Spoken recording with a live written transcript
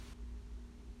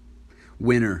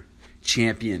winner,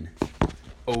 champion,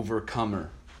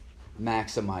 overcomer,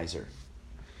 maximizer.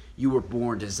 You were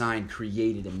born, designed,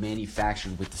 created, and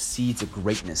manufactured with the seeds of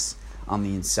greatness on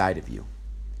the inside of you.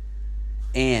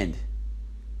 And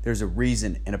there's a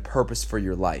reason and a purpose for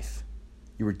your life.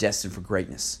 You were destined for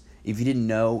greatness. If you didn't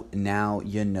know, now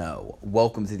you know.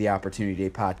 Welcome to the Opportunity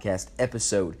Day Podcast,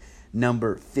 episode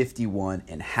number 51,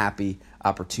 and happy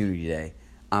Opportunity Day.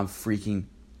 I'm freaking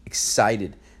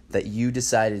excited that you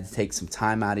decided to take some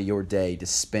time out of your day to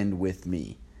spend with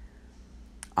me.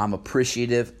 I'm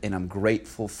appreciative and I'm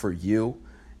grateful for you,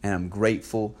 and I'm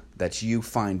grateful that you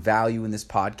find value in this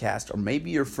podcast, or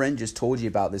maybe your friend just told you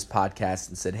about this podcast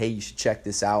and said, hey, you should check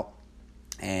this out,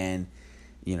 and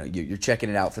you're checking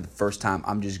it out for the first time.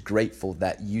 I'm just grateful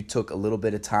that you took a little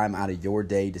bit of time out of your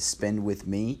day to spend with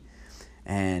me,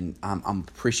 and I'm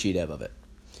appreciative of it.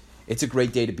 It's a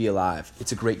great day to be alive.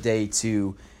 It's a great day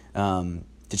to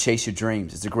chase your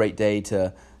dreams. It's a great day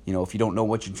to, if you don't know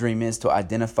what your dream is, to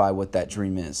identify what that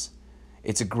dream is.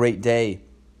 It's a great day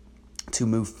to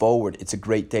move forward. It's a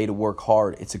great day to work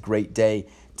hard. It's a great day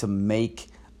to make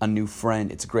a new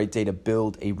friend. It's a great day to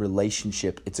build a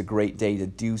relationship. It's a great day to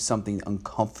do something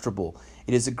uncomfortable.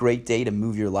 It is a great day to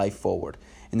move your life forward.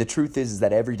 And the truth is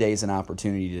that every day is an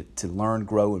opportunity to learn,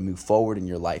 grow, and move forward in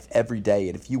your life every day.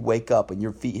 And if you wake up and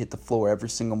your feet hit the floor every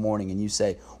single morning and you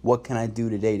say, what can I do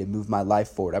today to move my life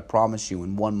forward? I promise you,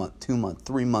 in 1 month, 2 months,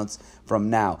 3 months from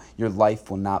now, your life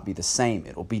will not be the same.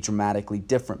 It will be dramatically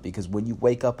different, because when you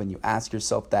wake up and you ask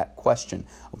yourself that question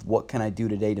of what can I do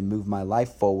today to move my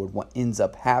life forward, what ends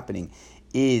up happening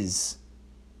is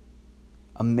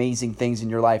amazing things in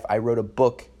your life. I wrote a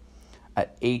book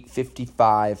at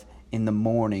 8:55 in the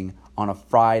morning on a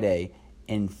Friday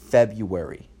in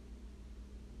February.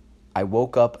 I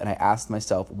woke up and I asked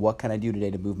myself, what can I do today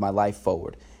to move my life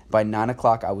forward? By 9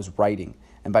 o'clock, I was writing.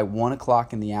 And by 1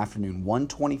 o'clock in the afternoon,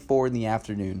 1:24 in the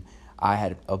afternoon, I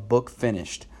had a book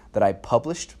finished that I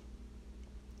published,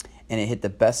 and it hit the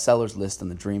bestsellers list in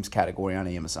the dreams category on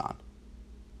Amazon.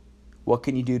 What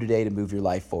can you do today to move your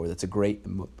life forward? That's a great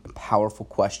and powerful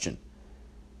question.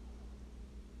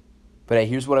 But hey,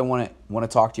 here's what I want to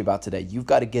talk to you about today. You've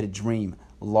got to get a dream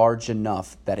large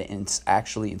enough that it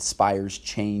actually inspires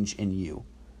change in you.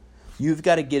 You've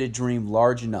got to get a dream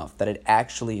large enough that it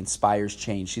actually inspires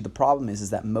change. See, the problem is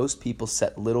that most people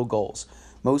set little goals.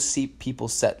 Most people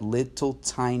set little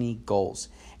tiny goals.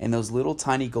 And those little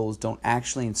tiny goals don't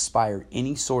actually inspire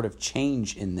any sort of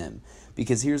change in them.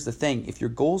 Because here's the thing. If your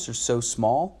goals are so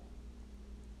small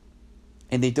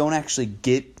and they don't actually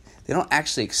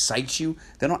excite you,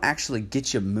 they don't actually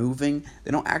get you moving,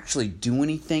 they don't actually do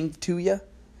anything to you.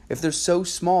 If they're so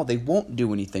small, they won't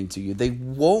do anything to you. They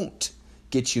won't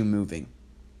get you moving.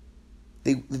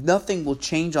 Nothing will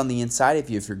change on the inside of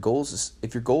you if your goal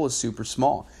is super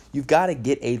small. You've got to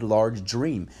get a large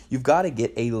dream. You've got to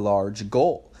get a large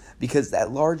goal. Because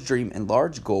that large dream and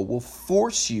large goal will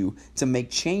force you to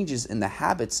make changes in the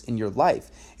habits in your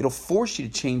life. It'll force you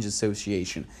to change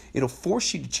association. It'll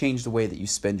force you to change the way that you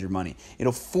spend your money.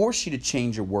 It'll force you to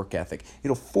change your work ethic.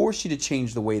 It'll force you to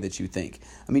change the way that you think.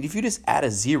 I mean, if you just add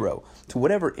a zero to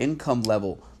whatever income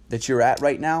level that you're at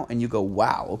right now and you go,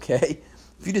 wow, okay?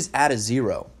 If you just add a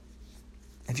zero,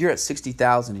 if you're at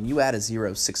 $60,000 and you add a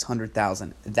zero,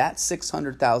 $600,000, that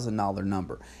 $600,000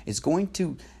 number is going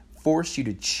to force you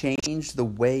to change the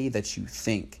way that you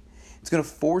think. It's going to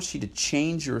force you to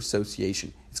change your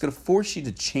association. It's going to force you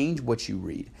to change what you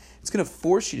read. It's going to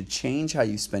force you to change how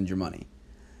you spend your money.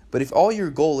 But if all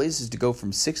your goal is to go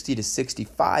from 60 to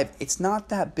 65, it's not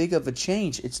that big of a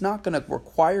change. It's not going to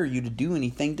require you to do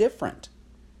anything different.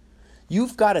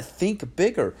 You've got to think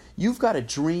bigger. You've got to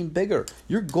dream bigger.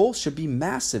 Your goal should be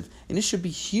massive, and it should be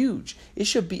huge. It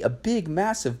should be a big,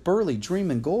 massive, burly dream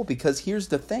and goal, because here's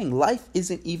the thing. Life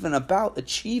isn't even about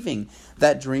achieving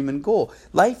that dream and goal.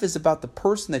 Life is about the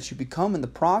person that you become in the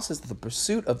process of the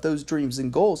pursuit of those dreams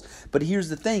and goals. But here's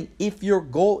the thing. If your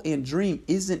goal and dream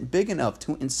isn't big enough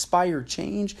to inspire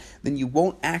change, then you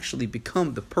won't actually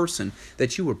become the person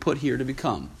that you were put here to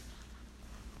become.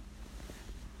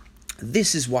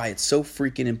 This is why it's so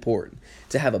freaking important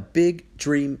to have a big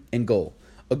dream and goal.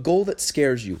 A goal that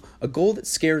scares you. A goal that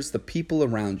scares the people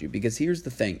around you. Because here's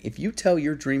the thing. If you tell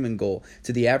your dream and goal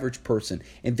to the average person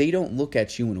and they don't look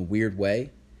at you in a weird way,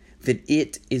 then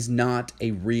it is not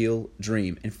a real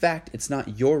dream. In fact, it's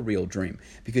not your real dream.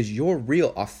 Because your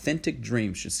real, authentic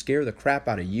dream should scare the crap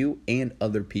out of you and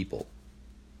other people.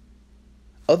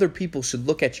 Other people should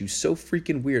look at you so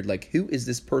freaking weird, like, who is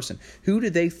this person? Who do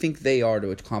they think they are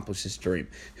to accomplish this dream?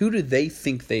 Who do they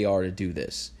think they are to do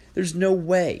this? There's no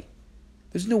way.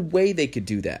 There's no way they could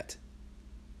do that.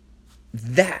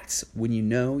 That's when you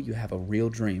know you have a real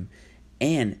dream.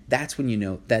 And that's when you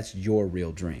know that's your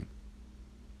real dream.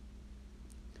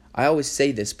 I always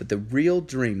say this, but the real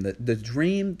dream, the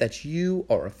dream that you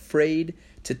are afraid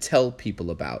to tell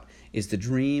people about, is the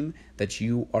dream that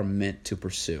you are meant to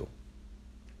pursue.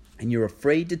 And you're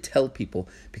afraid to tell people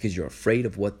because you're afraid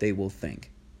of what they will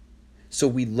think. So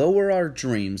we lower our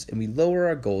dreams and we lower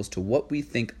our goals to what we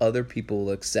think other people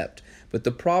will accept. But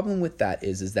the problem with that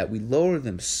is that we lower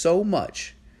them so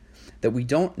much that we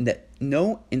don't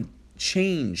know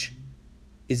change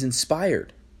is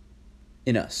inspired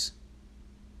in us.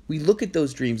 We look at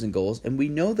those dreams and goals and we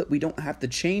know that we don't have to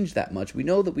change that much. We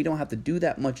know that we don't have to do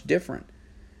that much different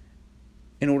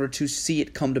in order to see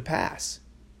it come to pass.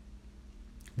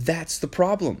 That's the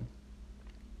problem.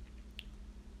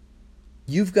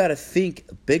 You've got to think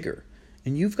bigger,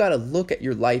 and you've got to look at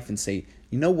your life and say,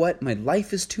 you know what? My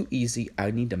life is too easy.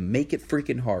 I need to make it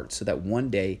freaking hard so that one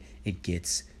day it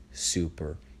gets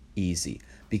super easy.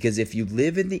 Because if you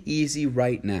live in the easy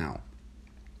right now,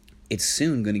 it's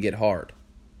soon going to get hard.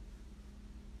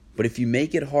 But if you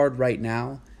make it hard right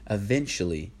now,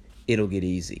 eventually it'll get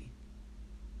easy.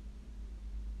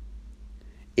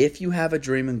 If you have a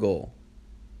dream and goal,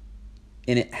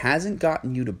 and it hasn't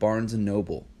gotten you to Barnes &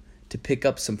 Noble to pick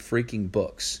up some freaking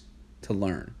books to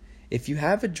learn. If you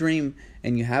have a dream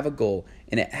and you have a goal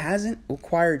and it hasn't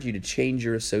required you to change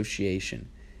your association,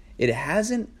 it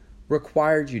hasn't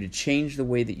required you to change the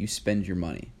way that you spend your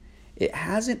money, it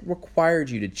hasn't required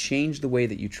you to change the way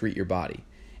that you treat your body,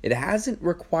 it hasn't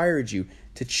required you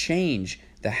to change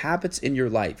the habits in your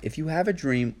life. If you have a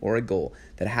dream or a goal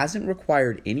that hasn't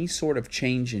required any sort of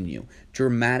change in you,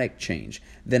 dramatic change,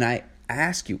 then I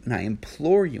ask you and I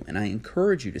implore you and I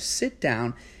encourage you to sit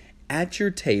down at your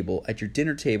table, at your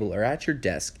dinner table, or at your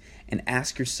desk and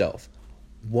ask yourself,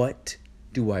 what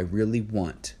do I really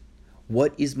want?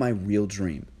 What is my real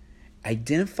dream?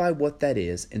 Identify what that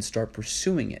is and start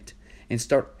pursuing it. And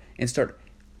start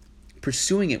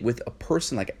pursuing it with a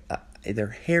person like their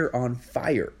hair on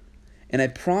fire. And I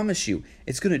promise you,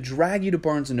 it's going to drag you to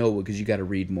Barnes & Noble because you got to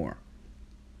read more.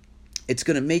 It's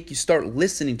going to make you start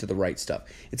listening to the right stuff.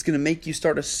 It's going to make you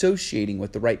start associating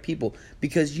with the right people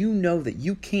because you know that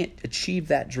you can't achieve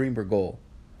that dream or goal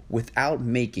without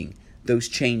making those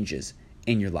changes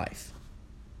in your life.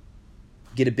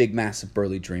 Get a big, massive,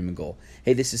 burly dream and goal.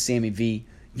 Hey, this is Sammy V,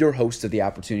 your host of the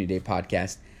Opportunity Day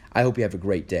podcast. I hope you have a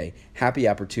great day. Happy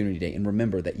Opportunity Day. And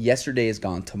remember that yesterday is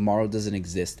gone, tomorrow doesn't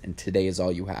exist, and today is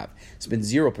all you have. Spend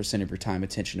 0% of your time,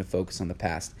 attention, and focus on the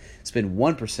past. Spend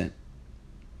 1%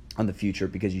 on the future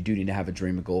because you do need to have a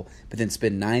dream or goal, but then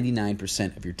spend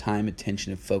 99% of your time,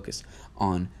 attention, and focus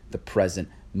on the present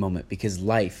moment because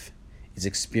life is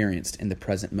experienced in the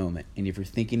present moment. And if you're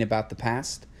thinking about the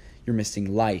past, you're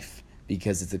missing life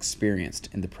because it's experienced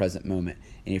in the present moment.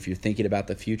 And if you're thinking about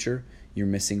the future, you're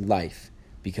missing life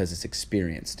because it's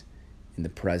experienced in the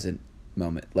present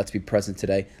moment. Let's be present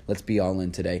today. Let's be all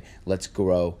in today. Let's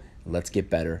grow. Let's get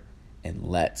better. And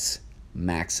let's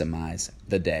maximize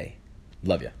the day.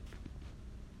 Love you.